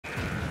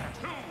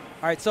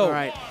All right,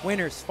 so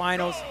winners,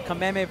 finals,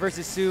 Kameme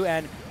versus Sue,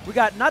 and we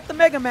got not the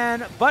Mega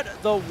Man, but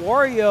the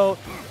Wario.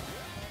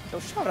 So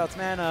shout-outs,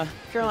 man.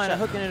 Carolina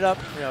hooking it up.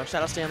 Yeah,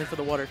 shout out Stanley for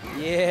the water.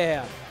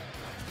 Yeah.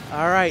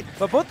 All right.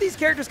 But both these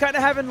characters kind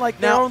of having like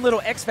their own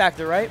little X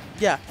factor, right?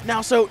 Yeah.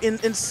 Now, so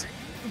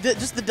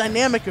just the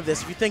dynamic of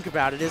this, if you think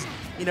about it, is,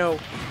 you know,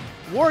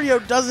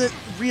 Wario doesn't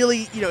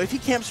really, you know, if he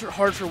camps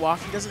hard for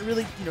Waft, he doesn't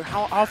really, you know,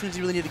 how often does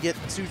he really need to get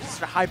to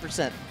just a high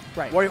percent?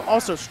 Right. Wario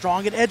also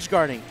strong at edge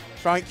guarding,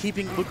 strong at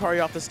keeping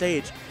Lucario off the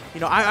stage. You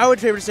know, I would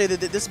favor to say that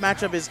this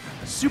matchup is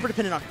super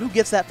dependent on who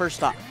gets that first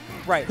stop.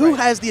 Right. Who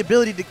has the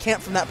ability to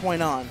camp from that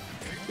point on.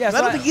 Yeah, so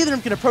I don't think either of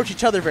them can approach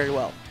each other very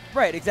well.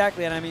 Right,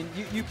 exactly. And I mean,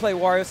 you play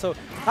Wario, so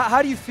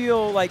how do you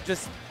feel like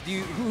just,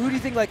 who do you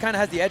think like kind of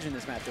has the edge in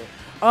this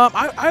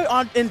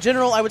matchup? In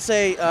general, I would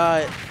say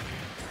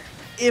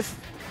if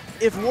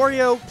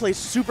Wario plays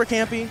super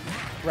campy,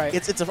 right,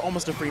 it's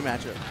almost a free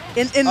matchup.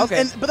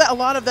 But a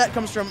lot of that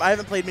comes from, I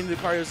haven't played many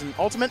Lucarios in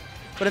Ultimate,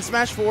 but in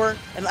Smash 4,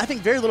 and I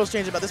think very little's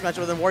changed about this matchup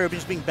other than Wario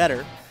just being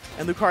better,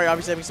 and Lucario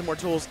obviously having some more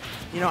tools.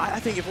 You know, I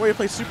think if Wario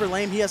plays super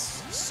lame, he has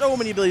so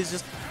many abilities to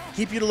just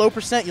keep you to low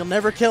percent. You'll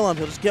never kill him.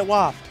 He'll just get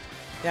waft.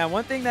 Yeah,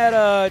 one thing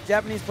that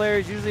Japanese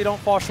players usually don't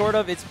fall short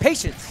of is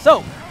patience.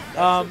 So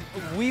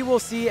we will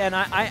see, and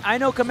I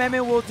know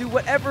Kameme will do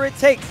whatever it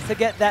takes to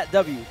get that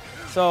W.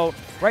 So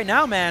right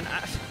now, man,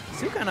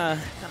 Sue kind of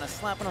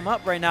slapping him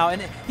up right now,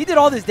 and he did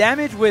all this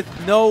damage with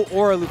no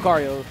Aura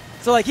Lucario.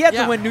 So like he had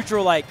to win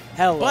neutral like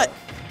hell.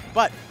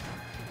 But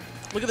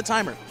look at the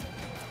timer.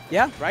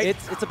 Yeah, right.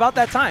 It's about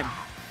that time.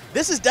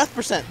 This is death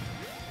percent.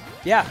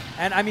 Yeah,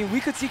 and I mean we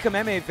could see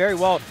Kameme very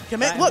well.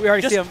 Look, we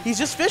already see him. He's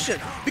just fishing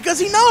because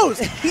he knows.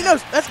 He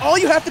knows that's all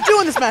you have to do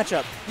in this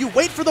matchup. You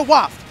wait for the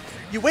waft.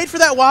 You wait for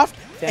that waft,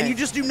 and you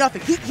just do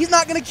nothing. He's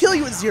not going to kill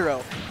you at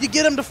 0. You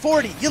get him to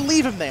 40. You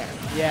leave him there.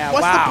 Yeah,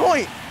 What's the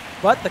point?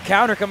 But the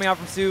counter coming out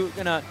from Sue,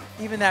 gonna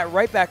even that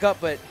right back up.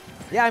 But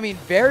yeah, I mean,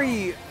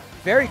 very,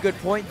 very good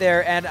point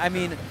there. And I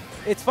mean,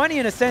 it's funny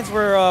in a sense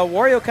where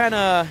Wario kind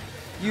of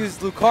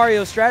used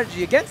Lucario's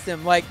strategy against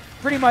him. Like,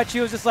 pretty much he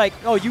was just like,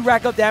 oh, you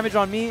rack up damage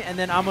on me, and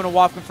then I'm going to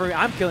waft him for you.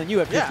 I'm killing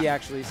you at 50,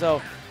 actually.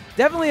 So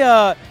definitely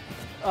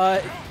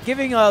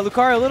giving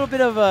Lucario a little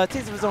bit of a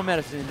taste of his own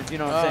medicine, if you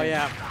know what I'm saying. Oh,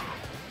 yeah.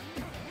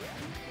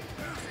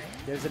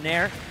 There's a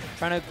Nair.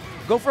 Trying to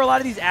go for a lot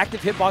of these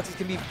active hitboxes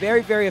can be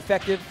very, very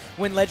effective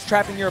when ledge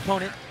trapping your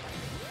opponent.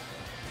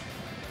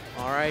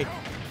 All right.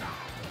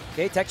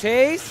 Okay, tech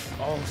chase.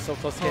 Oh, so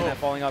close to getting that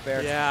falling up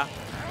air. Yeah.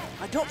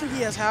 I don't think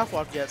he has half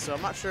waft yet, so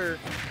I'm not sure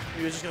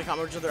he was just going to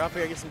combo each other up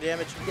here and get some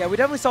damage. Yeah, we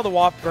definitely saw the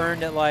waft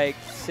burned at like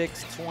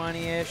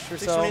 620-ish or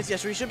so. 620, yeah,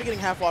 so he should be getting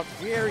half waft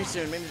very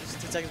soon, maybe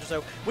just 10 seconds or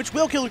so, which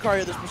will kill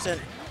Lucario at this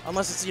percent,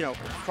 unless it's, you know,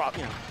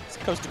 it's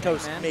coast to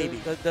coast, man, maybe.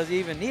 Does he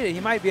even need it? He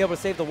might be able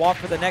to save the waft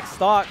for the next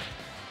stock.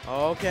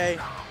 Okay.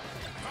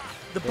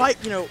 The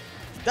bite, you know,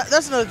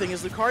 that's another thing,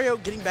 is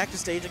Lucario getting back to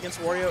stage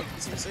against Wario,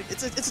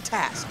 it's a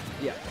task.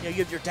 Yeah. You know,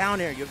 you have your down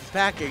air, you have the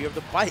back air, you have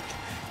the bike.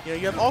 You know,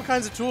 you have all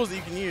kinds of tools that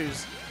you can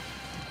use.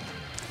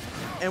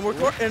 And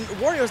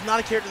Wario is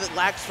not a character that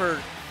lacks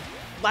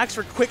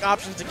for quick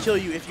options to kill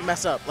you if you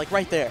mess up, like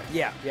right there.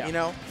 Yeah, yeah. You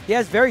know? He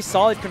has very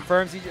solid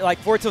confirms. Like,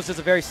 forward tilt's just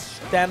a very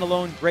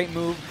standalone, great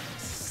move.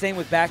 Same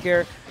with back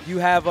air. You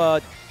have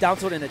down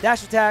tilt in a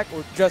dash attack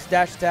or just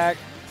dash attack.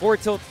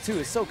 Forward tilt, too,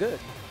 is so good.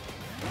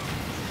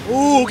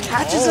 Ooh,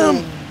 catches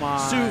him! My.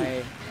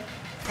 Sue.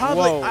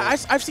 Probably,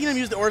 I've seen him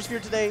use the Aura Sphere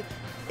today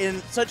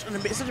in such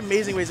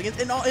amazing ways.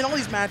 In all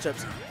these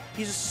matchups,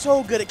 he's just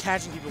so good at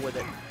catching people with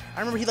it. I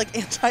remember he like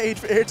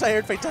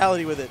anti-air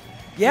fatality with it.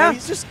 Yeah. You know,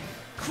 he's just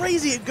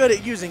crazy good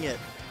at using it.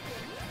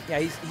 Yeah,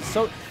 he's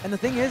so, and the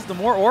thing is, the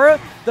more aura,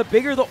 the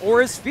bigger the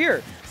aura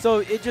sphere. So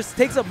it just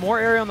takes up more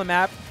area on the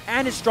map,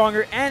 and it's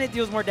stronger, and it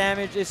deals more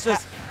damage. It's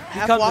just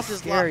becomes a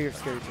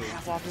scarier too.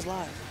 Half waft is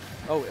live.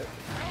 Oh,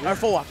 or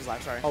full waft is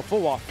live, sorry. Oh,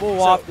 full waft. Full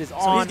waft is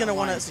on. So he's going to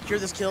want to secure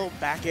this kill,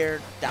 back air,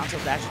 down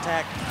tilt dash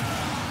attack.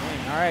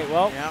 All right,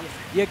 well,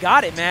 you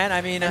got it, man.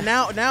 I mean, and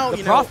now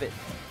the profit.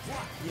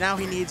 Now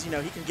he needs, you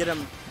know, he can get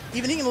him,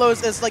 even he can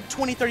lose as like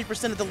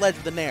 20-30% of the ledge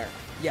with the Nair.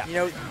 Yeah. You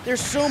know,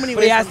 there's so many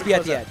but ways. But he has to be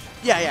at the edge.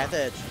 Yeah, at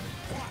the edge.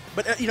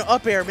 But, you know,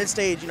 up air, mid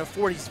stage, you know,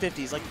 40s,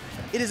 50s. Like,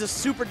 it is a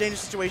super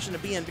dangerous situation to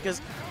be in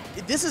because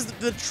this is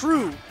the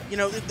true, you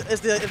know,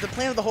 if the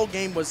plan of the whole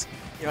game was,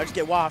 you know, just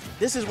get waft,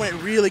 this is when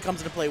it really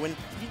comes into play, when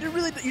you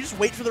just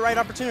wait for the right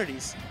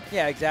opportunities.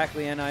 Yeah,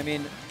 exactly. And I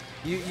mean,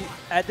 you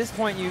at this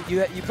point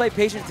you play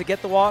patient to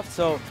get the waft,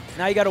 so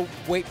now you got to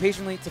wait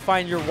patiently to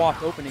find your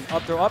waft opening.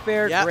 Up throw, up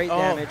air, great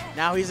damage.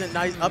 Now he's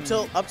up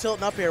tilt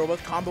and up air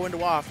with combo into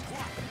waft.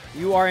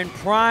 You are in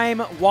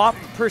prime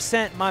waft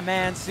percent, my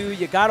man, Sue.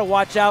 You got to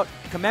watch out.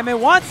 Kameme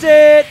wants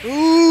it.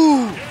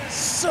 Ooh,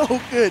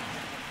 so good.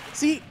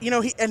 See, you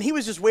know, he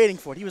was just waiting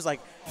for it. He was like,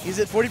 he's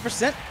at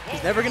 40%.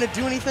 He's never going to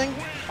do anything.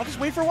 I'll just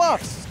wait for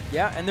wafts.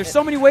 Yeah, and there's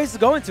so many ways to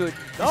go into it.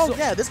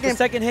 This game. The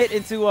second hit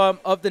into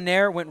of the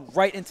Nair went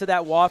right into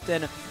that waft,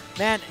 and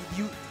man,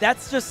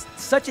 that's just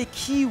such a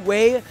key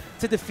way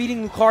to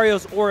defeating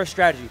Lucario's aura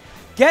strategy.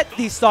 get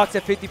these stocks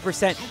at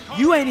 50%,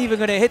 you ain't even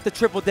going to hit the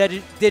triple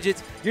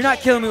digits. You're not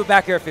killing me with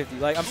back air 50.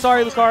 Like, I'm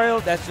sorry,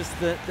 Lucario. That's just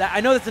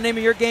I know that's the name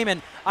of your game,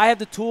 and I have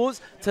the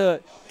tools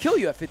to kill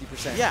you at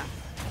 50%. Yeah.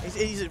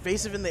 He's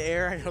evasive in the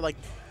air. I know, like,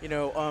 you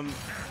know, on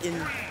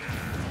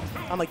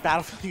like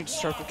Battlefield, you can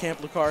just circle camp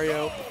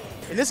Lucario.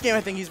 In this game,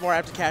 I think he's more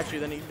apt to catch you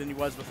than he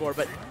was before.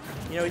 But,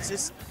 you know,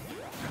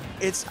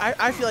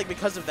 I feel like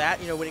because of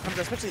that, you know, when it comes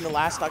to, especially in the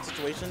last stock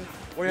situation,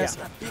 where he has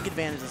a big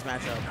advantage in this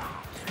matchup.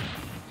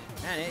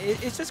 Man,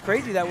 it's just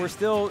crazy that we're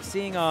still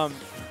seeing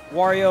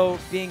Wario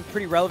being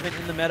pretty relevant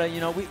in the meta.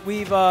 You know,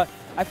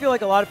 I feel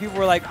like a lot of people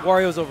were like,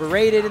 Wario's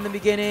overrated in the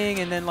beginning,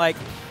 and then like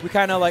we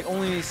kind of like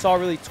only saw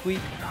really Tweak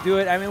do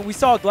it. I mean, we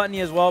saw Gluttony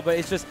as well, but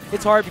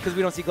it's hard because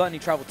we don't see Gluttony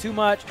travel too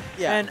much.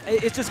 Yeah. And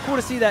it's just cool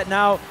to see that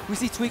now we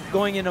see Tweak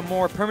going in a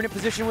more permanent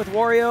position with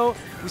Wario.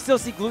 We still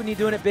see Gluttony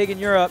doing it big in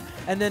Europe,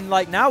 and then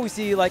like now we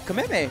see like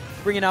Kameme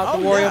bringing out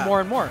the Wario more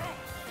and more.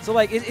 So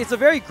like it's a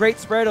very great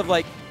spread of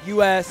like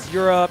U.S.,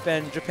 Europe,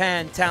 and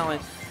Japan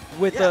talent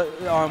with the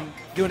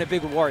doing it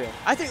big with Wario.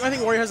 I think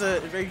Wario has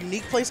a very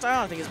unique play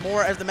style. I think it's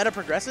more as the meta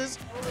progresses.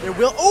 There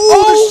will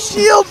the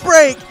shield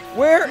break.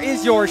 Where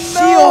is your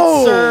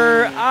shield,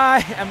 sir?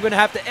 I am going to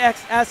have to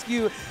ask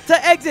you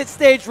to exit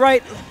stage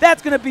right.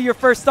 That's going to be your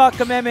first stock,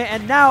 Kameme,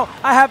 and now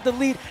I have the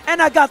lead,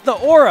 and I got the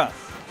aura.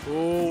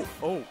 Oh.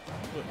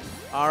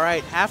 All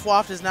right, Half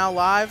Waft is now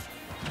live.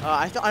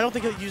 I don't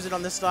think he'll use it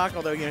on this stock,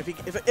 although, you know,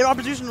 if an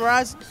opportunity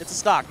arises, it's a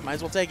stock. Might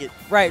as well take it.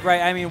 Right.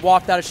 I mean,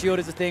 waft out of shield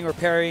is a thing, or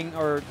parrying,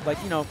 or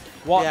like, you know,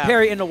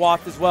 parry into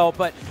waft as well.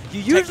 But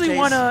you usually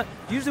want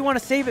to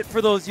save it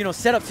for those, you know,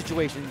 setup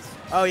situations.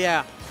 Oh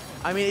yeah,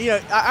 I mean, you know,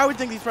 I would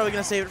think he's probably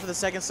gonna save it for the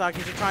second stock.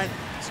 He should try and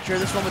secure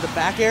this one with a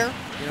back air,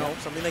 you know,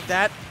 something like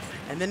that.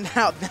 And then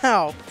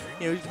now,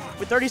 you know,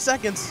 with 30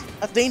 seconds,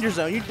 that's danger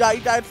zone. You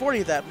died 40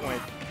 at that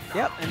point.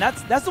 Yep, and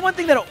that's the one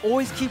thing that'll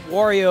always keep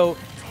Wario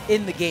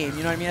in the game,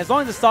 you know what I mean? As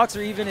long as the stocks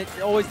are even, it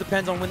always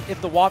depends on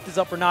if the waft is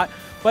up or not.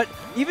 But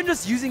even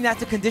just using that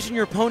to condition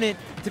your opponent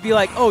to be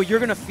like, oh, you're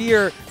going to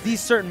fear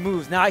these certain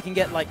moves. Now I can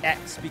get like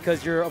X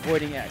because you're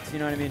avoiding X, you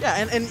know what I mean?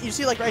 Yeah, and you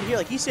see like right here,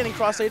 like he's standing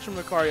cross stage from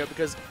Lucario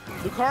because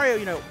Lucario,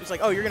 you know, it's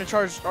like, oh, you're going to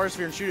charge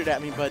R-Sphere and shoot it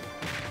at me, but,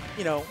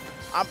 you know,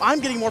 I'm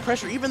getting more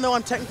pressure. Even though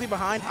I'm technically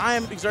behind, I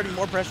am exerting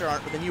more pressure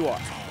than you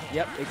are.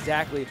 Yep,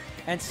 exactly.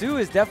 And Sue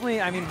is definitely,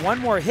 I mean, one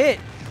more hit,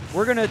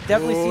 we're going to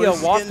definitely see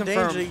a waft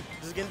confirm. This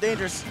is getting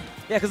dangerous.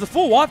 Yeah, because the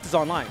full waft is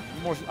online.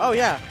 Oh,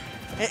 yeah.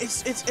 And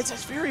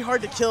it's very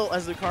hard to kill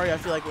as Lucario, I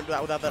feel like,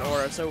 without that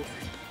aura. So,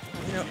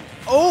 you know,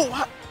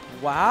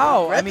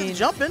 wow. I mean,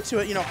 jump into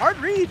it, you know, hard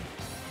read.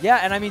 Yeah,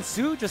 and I mean,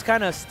 Sue just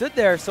kind of stood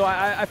there. So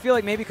I feel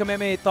like maybe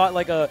Kameme thought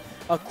like a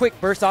quick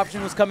burst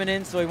option was coming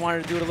in, so he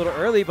wanted to do it a little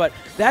early. But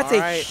that's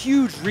a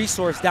huge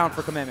resource down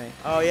for Kameme.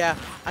 Oh, yeah.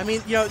 I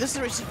mean, you know, this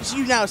is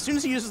see now, as soon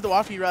as he uses the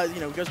waft, he, you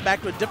know, goes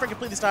back to a different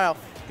completely style.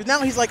 Because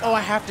now he's like, oh,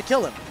 I have to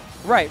kill him.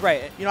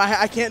 Right. You know,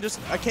 I can't just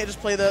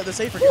play the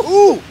safer game.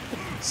 Ooh,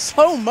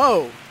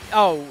 so-mo.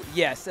 Oh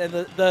yes, and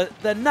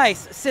the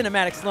nice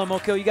cinematic slow-mo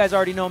kill. You guys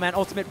already know, man.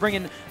 Ultimate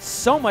bringing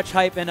so much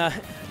hype and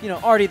you know,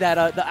 already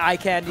that the eye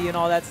candy and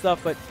all that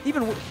stuff. But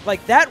even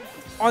like that,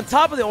 on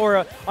top of the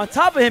aura, on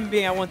top of him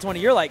being at 120,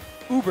 you're like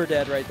uber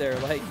dead right there.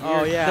 Like,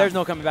 there's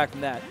no coming back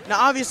from that. Now,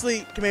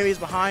 obviously, Kameme is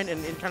behind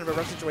and in kind of a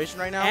rough situation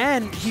right now.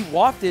 And he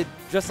wafted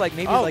just like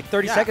maybe like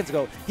 30 seconds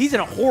ago. He's in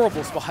a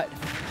horrible spot.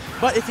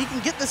 But if he can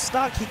get this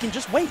stock, he can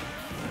just wait.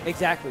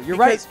 Exactly. You're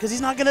right. Because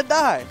he's not going to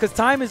die. Because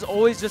time is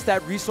always just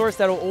that resource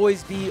that will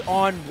always be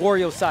on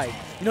Wario's side.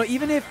 You know,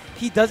 even if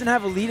he doesn't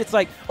have a lead, it's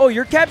like, oh,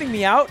 you're capping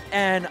me out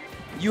and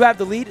you have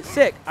the lead.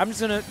 Sick. I'm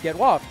just going to get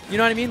waft. You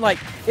know what I mean? Like,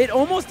 it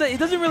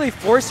doesn't really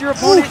force your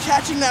opponent. Ooh,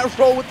 catching that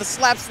roll with the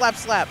slap, slap,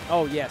 slap.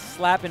 Oh, yes.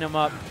 Slapping him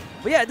up.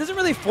 But yeah, it doesn't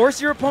really force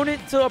your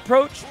opponent to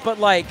approach, but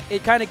like,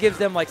 it kind of gives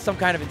them like some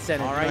kind of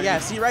incentive. All right, yeah.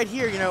 See right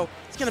here, you know,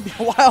 it's going to be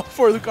a while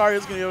before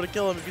Lucario's going to be able to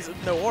kill him if he's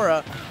no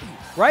aura.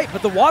 Right,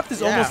 but the waft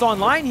is almost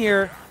online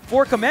here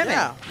for Kameme.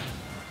 Yeah.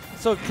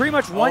 So pretty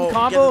much one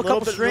combo, a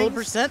couple strings.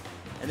 Percent,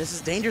 and this is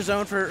danger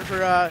zone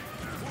for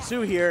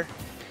Sue here.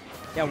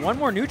 Yeah, one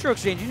more neutral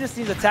exchange. You just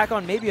need to tack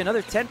on maybe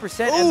another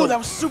 10%. Oh, that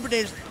was super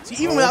dangerous.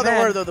 See, even without the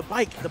aura, though, the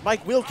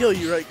bike will kill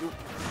you, right?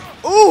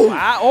 Ooh!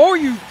 Wow. Oh,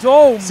 you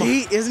dome!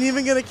 See, isn't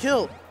even going to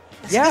kill.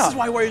 See, this is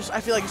why Wario,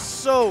 I feel like, is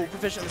so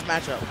proficient in this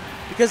matchup.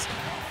 Because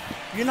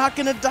you're not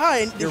going to die.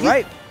 And you're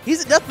right.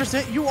 He's at death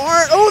percent. You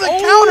aren't. Oh,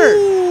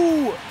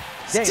 the counter!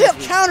 Still,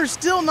 counter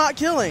still not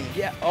killing.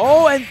 Yeah.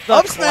 Oh, and the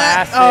up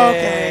smash. Oh,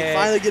 okay,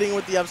 finally getting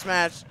with the up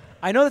smash.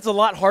 I know that's a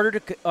lot harder to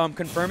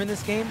confirm in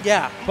this game.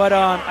 Yeah. But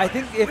I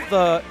think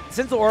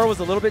since the aura was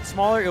a little bit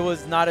smaller, it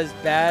was not as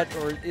bad,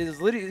 or it was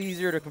a little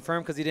easier to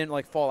confirm because he didn't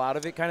like fall out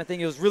of it, kind of thing.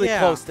 It was really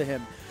close to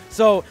him.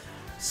 So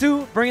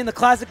Sue bringing the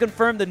classic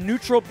confirm, the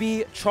neutral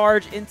B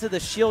charge into the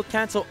shield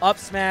cancel up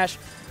smash.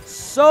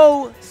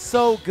 So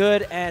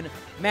good, and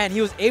man,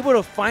 he was able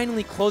to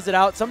finally close it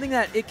out. Something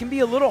that it can be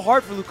a little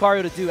hard for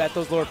Lucario to do at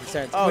those lower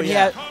percents. Oh,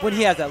 when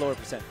he has that lower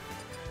percent.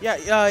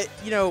 Yeah,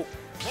 you know,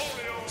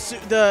 so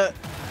the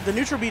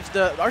neutral beats,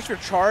 the R-Sphere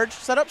charge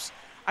setups,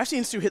 I've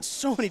seen Stu hit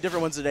so many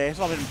different ones today. I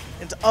saw him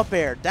into up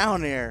air,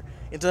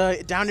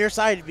 into down air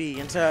side B,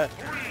 into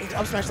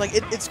up smash. Like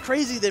it's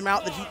crazy the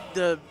amount that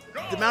the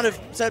amount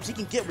of setups he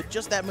can get with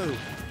just that move.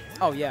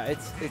 Oh yeah,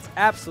 it's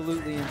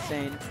absolutely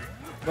insane.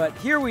 But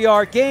here we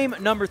are, game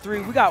number 3.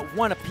 We got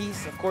one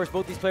apiece. Of course,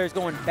 both these players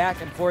going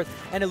back and forth,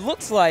 and it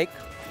looks like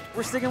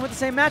we're sticking with the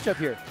same matchup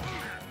here.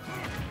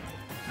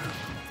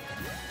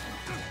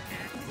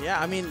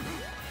 Yeah, I mean,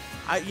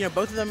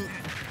 both of them,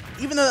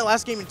 even though that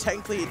last game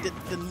technically it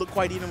didn't look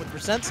quite even with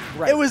percents,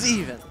 it was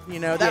even. You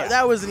know,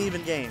 that was an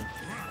even game.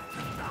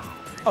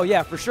 Oh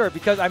yeah, for sure.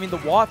 Because I mean, the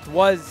waft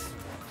was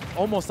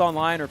almost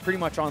online or pretty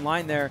much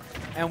online there,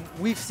 and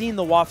we've seen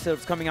the waft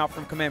setups coming out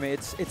from Kameme.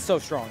 It's so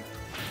strong.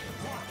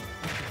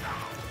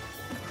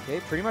 Okay,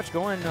 pretty much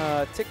going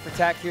tick for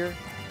tack here.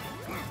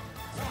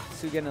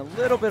 So getting a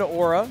little bit of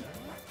aura.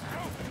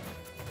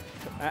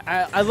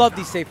 I love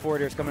these safe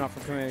forwarders coming out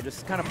from Kameme.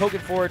 Just kind of poking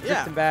forward,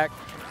 drifting back.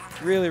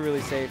 Really,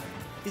 really safe.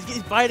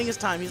 He's biding his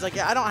time. He's like,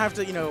 yeah, I don't have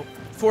to,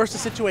 force the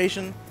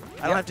situation.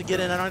 I don't have to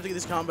get in. I don't have to get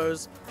these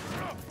combos.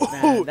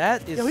 Man,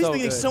 that is he's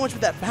getting so much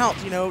with that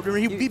bounce, He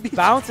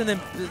bounce and then,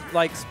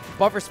 like,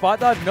 buffer spot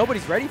dodge.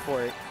 Nobody's ready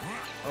for it.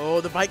 Oh,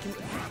 the bike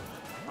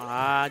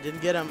can...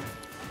 didn't get him.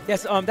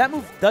 Yes, that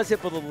move does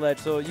hit below the ledge,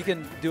 so you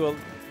can do a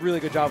really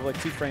good job of, like,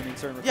 two-framing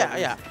certain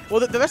recoveries. Yeah. Well,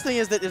 the best thing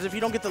is that if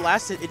you don't get the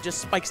last hit, it just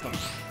spikes them.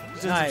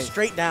 Nice.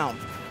 Straight down.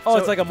 Oh, so,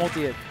 it's like a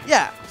multi-hit.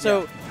 Yeah.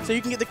 So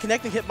you can get the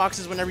connecting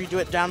hitboxes whenever you do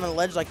it down on the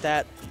ledge like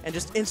that, and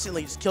just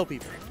instantly just kill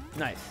people.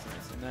 Nice.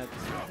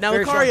 Now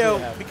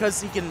Lucario,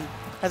 because he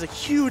has a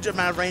huge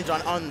amount of range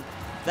on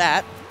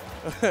that,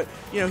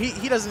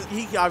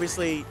 he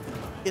obviously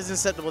is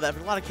susceptible to that.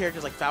 But a lot of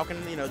characters like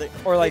Falcon,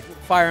 or like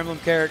Fire Emblem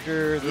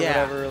characters or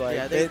whatever,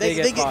 like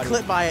they get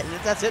clipped by it, and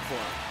that's it for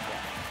them.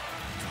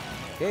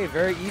 Okay,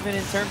 very even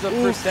in terms of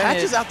percentage.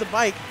 Catches out the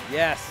bike.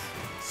 Yes.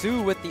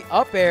 Su with the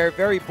up air,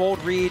 very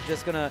bold read,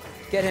 just gonna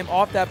get him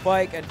off that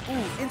bike and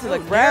into the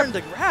grab.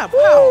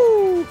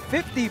 Wow.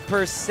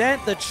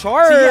 50% the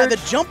charge. So yeah, the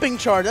jumping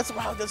charge.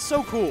 That's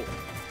so cool.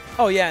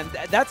 Oh yeah, and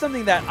that's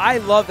something that I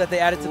love that they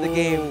added to the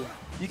game.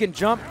 You can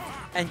jump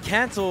and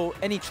cancel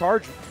any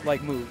charge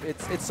like move.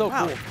 It's so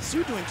cool.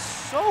 Su doing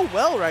so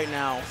well right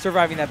now.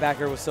 Surviving that back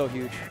air was so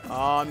huge.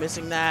 Oh,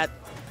 missing that.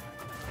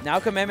 Now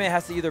Kameme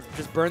has to either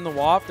just burn the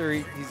waft or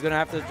he's going to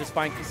have to just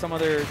find some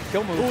other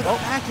kill move. Oh,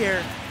 back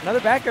air. Another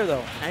back air,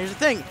 though. Now, here's the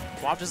thing.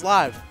 Waft is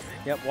live.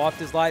 Yep,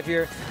 Waft is live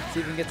here. See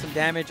if we can get some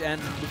damage.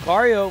 And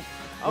Lucario,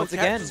 once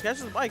again. Just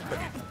catches the bike, but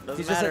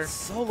doesn't matter.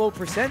 Just at so low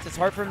percent. It's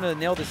hard for him to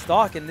nail the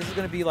stock. And this is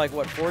going to be like,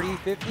 what, 40,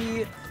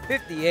 50,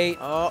 58.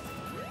 Oh,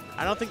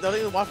 I don't think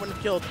the Waft wouldn't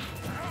have killed.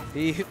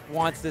 He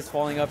wants this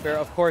falling up air.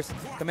 Of course,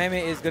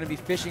 Kameme is going to be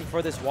fishing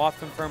for this Waft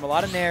confirm. A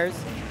lot of nairs.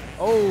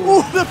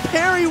 Oh, the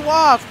parry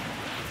Waft.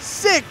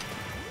 Sick.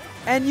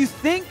 And you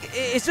think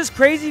it's just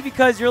crazy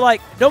because you're like,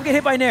 don't get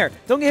hit by nair,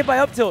 don't get hit by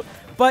up tilt.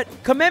 But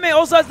Kameme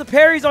also has the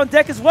parries on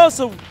deck as well.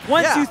 So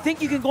once you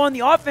think you can go on the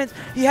offense,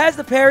 he has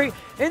the parry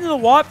into the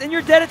waft, and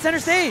you're dead at center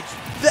stage.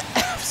 The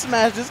F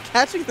smash is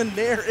catching the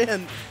nair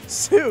in.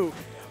 Su,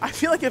 I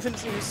feel like I've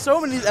seen so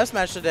many F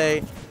smash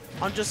today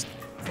on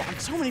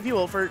so many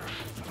people for.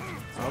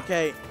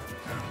 Okay,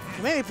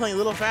 Kameme playing a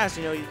little fast.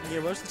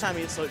 Most of the time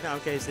he gets slowed down.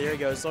 Okay, so there he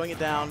goes, slowing it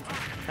down,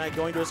 kind of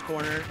going to his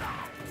corner.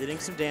 Getting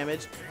some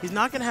damage. He's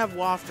not going to have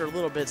waft for a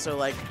little bit, so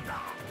like,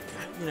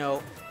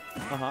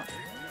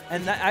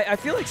 And I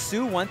feel like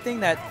Su, one thing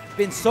that's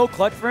been so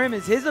clutch for him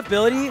is his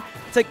ability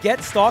to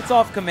get stocks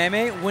off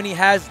Kameme when he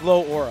has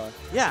low aura.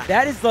 Yeah.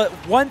 That is the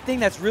one thing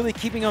that's really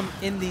keeping him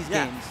in these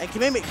games. And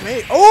Kameme,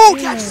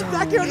 catches him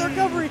back here on the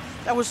recovery.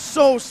 That was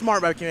so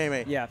smart by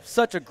Kameme. Yeah,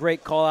 such a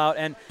great call out.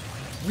 And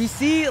we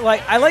see,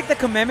 I like that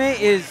Kameme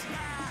is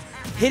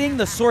hitting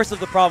the source of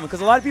the problem, because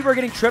a lot of people are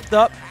getting tripped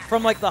up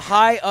from like the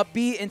high up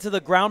B into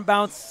the ground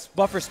bounce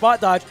buffer spot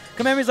dodge.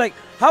 Kameme's like,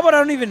 how about I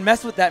don't even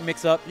mess with that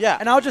mix up? Yeah.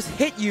 And I'll just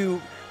hit you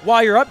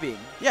while you're up being.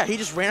 Yeah, he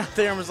just ran out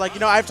there and was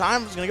like, I have time.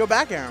 I'm just going to go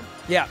back at him.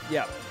 Yeah.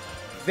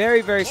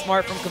 Very, very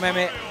smart from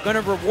Kameme. Going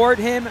to reward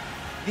him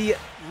the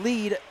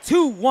lead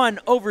 2-1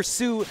 over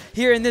Su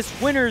here in this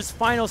winner's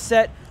final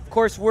set. Of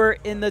course, we're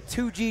in the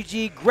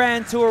 2GG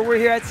Grand Tour. We're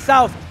here at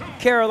South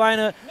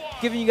Carolina,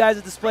 giving you guys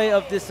a display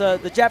of this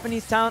the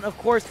Japanese talent, of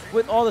course,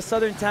 with all the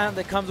Southern talent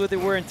that comes with it.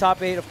 We're in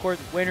top 8, of course,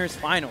 winners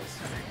finals.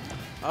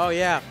 Oh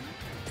yeah.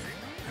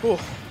 Cool.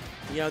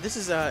 This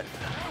is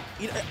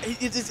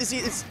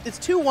it's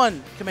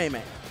 2-1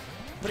 Kameme,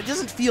 but it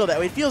doesn't feel that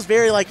way. It feels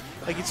very like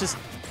it's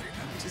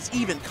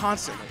even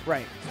constantly.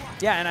 Right.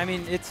 Yeah, and I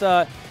mean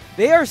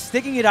they are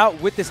sticking it out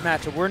with this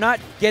matchup. We're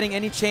not getting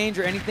any change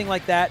or anything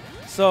like that.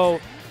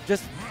 So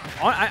just.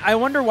 I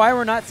wonder why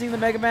we're not seeing the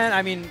Mega Man.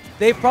 I mean,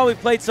 they've probably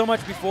played so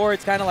much before,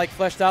 it's kind of like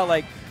fleshed out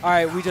like, all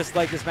right, we just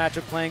like this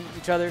matchup playing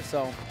each other,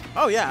 so.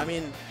 Oh, yeah. I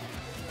mean,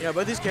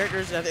 both these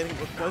characters, I think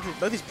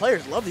both these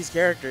players love these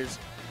characters.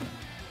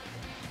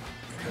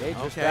 Okay,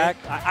 just back.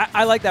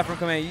 I like that from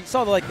Kameme. You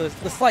saw the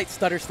slight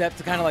stutter step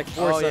to kind of like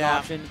force an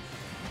option.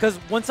 Because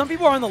when some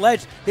people are on the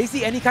ledge, they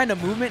see any kind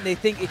of movement and they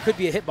think it could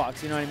be a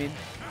hitbox, you know what I mean?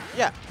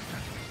 Yeah.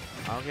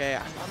 Okay,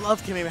 I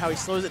love Kameme how he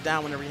slows it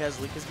down whenever he has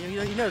leak, because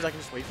he knows I can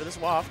just wait for this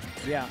waft.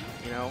 Yeah.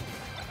 You know.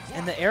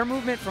 And the air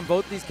movement from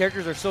both these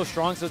characters are so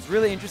strong, so it's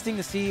really interesting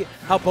to see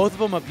how both of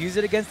them abuse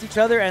it against each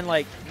other, and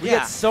like we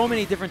get so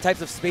many different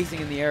types of spacing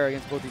in the air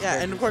against both these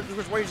characters. And of course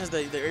Wario has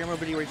the air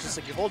mobility where it's just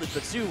like you hold it,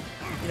 but Sue,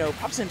 you know,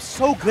 Pops him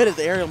so good at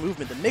the aerial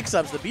movement, the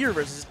mix-ups, the B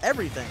reverses,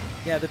 everything.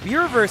 Yeah, the B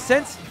reverse,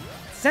 since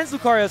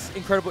Lucario's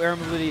incredible air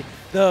mobility,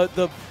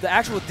 the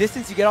actual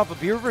distance you get off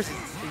of B reverse is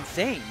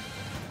insane.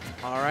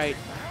 All right,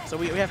 so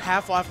we have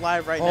Half-Life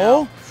Live right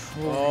now.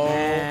 Oh,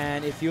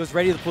 man, if he was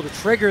ready to pull the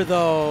trigger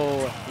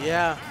though.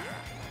 Yeah.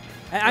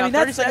 I mean,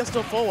 30 seconds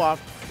till full off.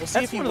 We'll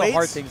see if he waits. That's one of the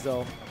hard things,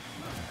 though.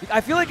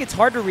 I feel like it's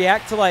hard to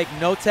react to, like,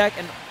 no tech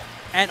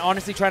and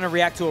honestly trying to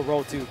react to a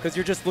roll, too, because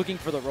you're just looking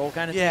for the roll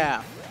kind of thing.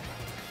 Yeah.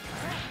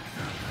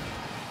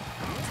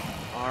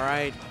 All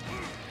right.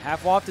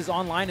 Half Waft is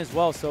online as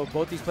well, so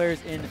both these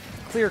players in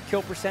clear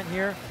kill percent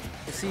here.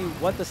 We'll see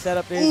what the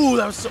setup is. Ooh,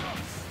 that was so...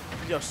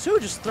 Yo, Sue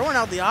just throwing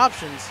out the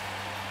options.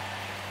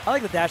 I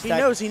like the dash attack.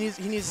 He knows he needs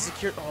to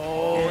secure...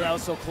 Oh, that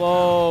was so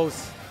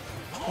close.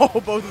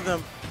 Oh, both of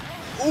them.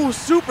 Ooh,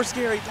 super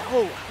scary.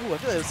 Oh, I feel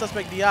like a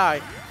suspect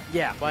DI.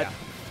 Yeah, but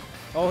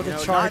oh, the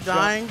not charge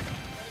dying.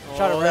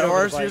 Shot that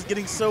R2G is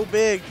getting so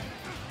big.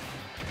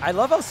 I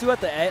love how Sue at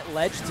the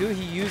ledge too.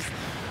 He used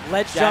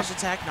ledge dash jump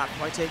attack, not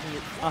quite taking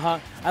it. I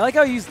like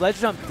how he used ledge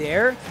jump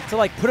there to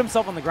like put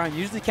himself on the ground. You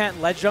usually can't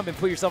ledge jump and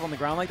put yourself on the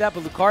ground like that,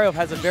 but Lucario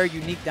has a very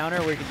unique down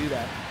air where he can do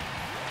that.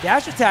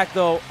 Dash attack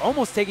though,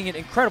 almost taking an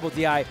incredible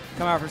DI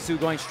coming out from Sue,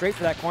 going straight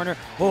for that corner.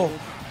 Oh,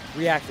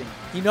 reacting.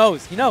 He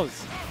knows. He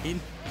knows. He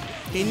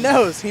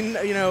knows.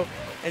 You know,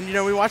 and you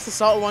know we watched the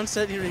Salt one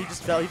set. He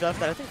just fell. He fell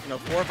that I think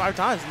 4 or 5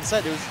 times in the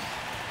set. It was.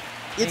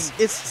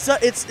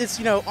 It's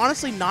you know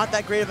honestly not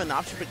that great of an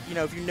option, but you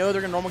know if you know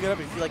they're gonna normal get up,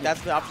 if you feel like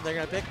that's the option they're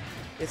gonna pick,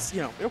 it's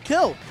it'll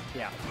kill.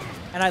 Yeah.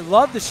 And I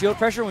love the shield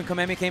pressure when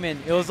Kameme came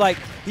in. It was like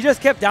he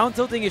just kept down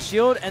tilting his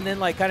shield and then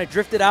like kind of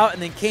drifted out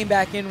and then came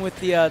back in with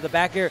the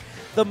back air.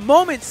 The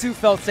moment Sue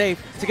felt safe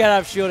to get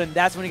out of shield, and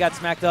that's when he got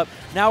smacked up.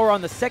 Now we're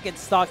on the second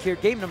stock here,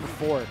 game number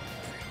 4.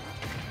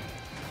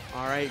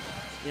 All right.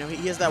 You know,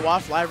 he has that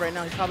waft live right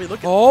now. He's probably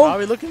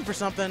looking for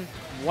something.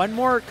 One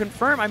more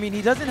confirm. I mean,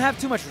 he doesn't have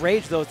too much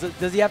rage, though.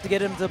 Does he have to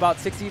get him to about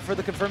 60 for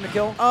the confirm to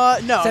kill?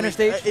 No. Center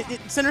stage?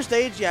 Center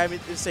stage, yeah, I mean,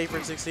 it's safer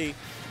at 60.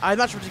 I'm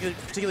not sure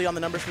particularly on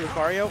the numbers for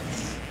Lucario.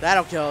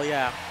 That'll kill,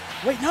 yeah.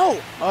 Wait,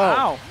 no. Oh,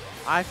 wow.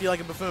 I feel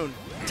like a buffoon.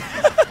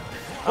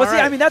 Well, see,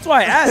 I mean, that's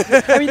why I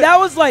asked. I mean, that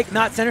was like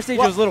not center stage.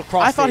 It was a little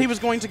cross I thought stage. he was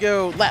going to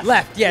go left.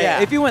 Left,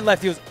 yeah. If he went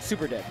left, he was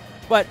super dead.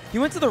 But he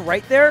went to the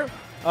right there.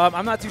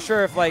 I'm not too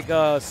sure if like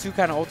Sue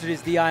kind of altered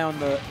his DI on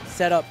the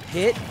setup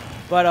hit,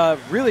 but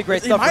really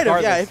great stuff. He might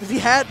have, yeah. If he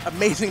had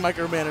amazing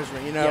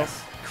micromanagement, you know,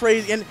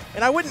 crazy, and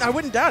I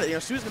wouldn't doubt it. You know,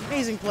 Sue's an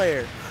amazing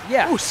player.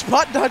 Yeah. Ooh,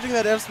 spot dodging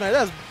that F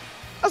smash.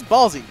 That's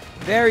ballsy.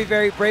 Very,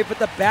 very brave, but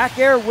the back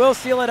air will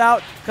seal it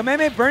out.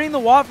 Kameme burning the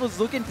waft was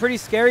looking pretty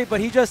scary, but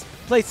he just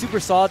played super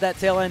solid that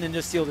tail end and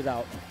just sealed it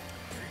out.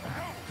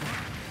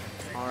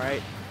 All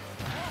right.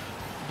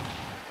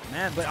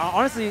 Man, but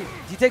honestly,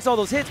 he takes all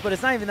those hits, but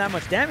it's not even that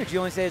much damage. He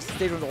only stays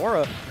with the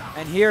aura.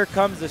 And here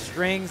comes the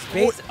strings.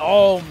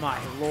 Oh, my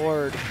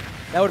lord.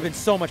 That would have been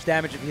so much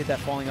damage if he hit that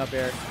falling up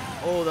air.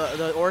 Oh,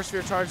 the aura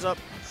sphere charged up.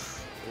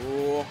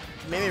 Oh,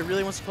 Kameme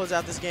really wants to close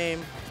out this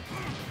game.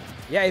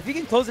 Yeah, if he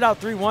can close it out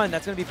 3-1,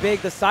 that's going to be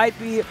big. The side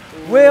B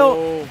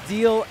will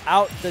deal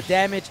out the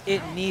damage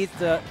it needs.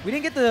 We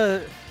didn't get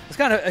the...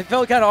 It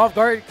felt kind of off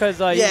guard because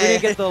we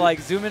didn't get the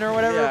like zoom in or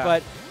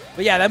whatever.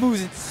 But yeah, that move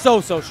is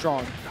so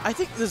strong. I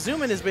think the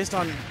zoom in is based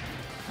on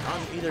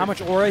either how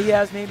much aura he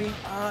has, maybe.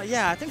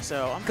 Yeah, I think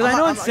so. Because I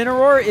know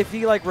Incineroar, if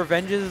he like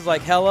revenges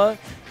like hella,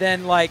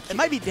 then like it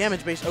might be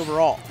damage based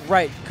overall.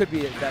 Right, could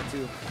be that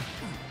too.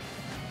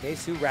 Okay,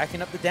 Sue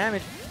racking up the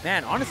damage.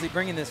 Man, honestly,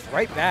 bringing this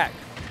right back.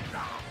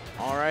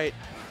 All right.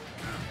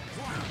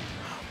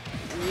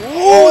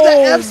 Oh,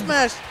 that F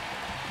smash!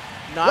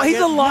 What, he's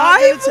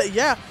alive?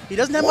 Yeah, he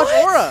doesn't have much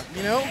aura,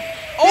 you know?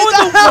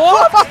 Oh, the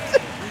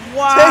wall?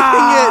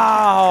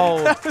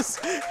 Wow. Taking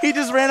it. He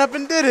just ran up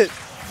and did it.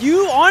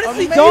 You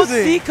honestly don't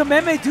see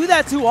Kameme do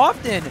that too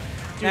often.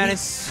 Dude, man, he's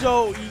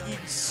so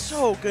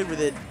good with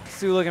it.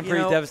 Sue looking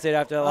pretty devastated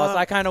after that loss.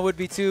 I kind of would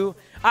be too.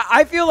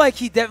 I feel like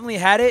he definitely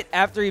had it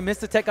after he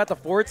missed the tech, got the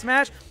forward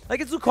smash.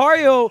 Like, it's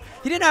Lucario.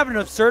 He didn't have an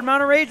absurd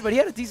amount of rage, but he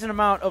had a decent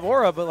amount of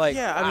aura. But, like,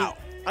 yeah, I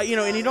mean, you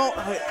know, and you don't,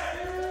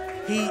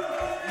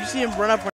 you see him run up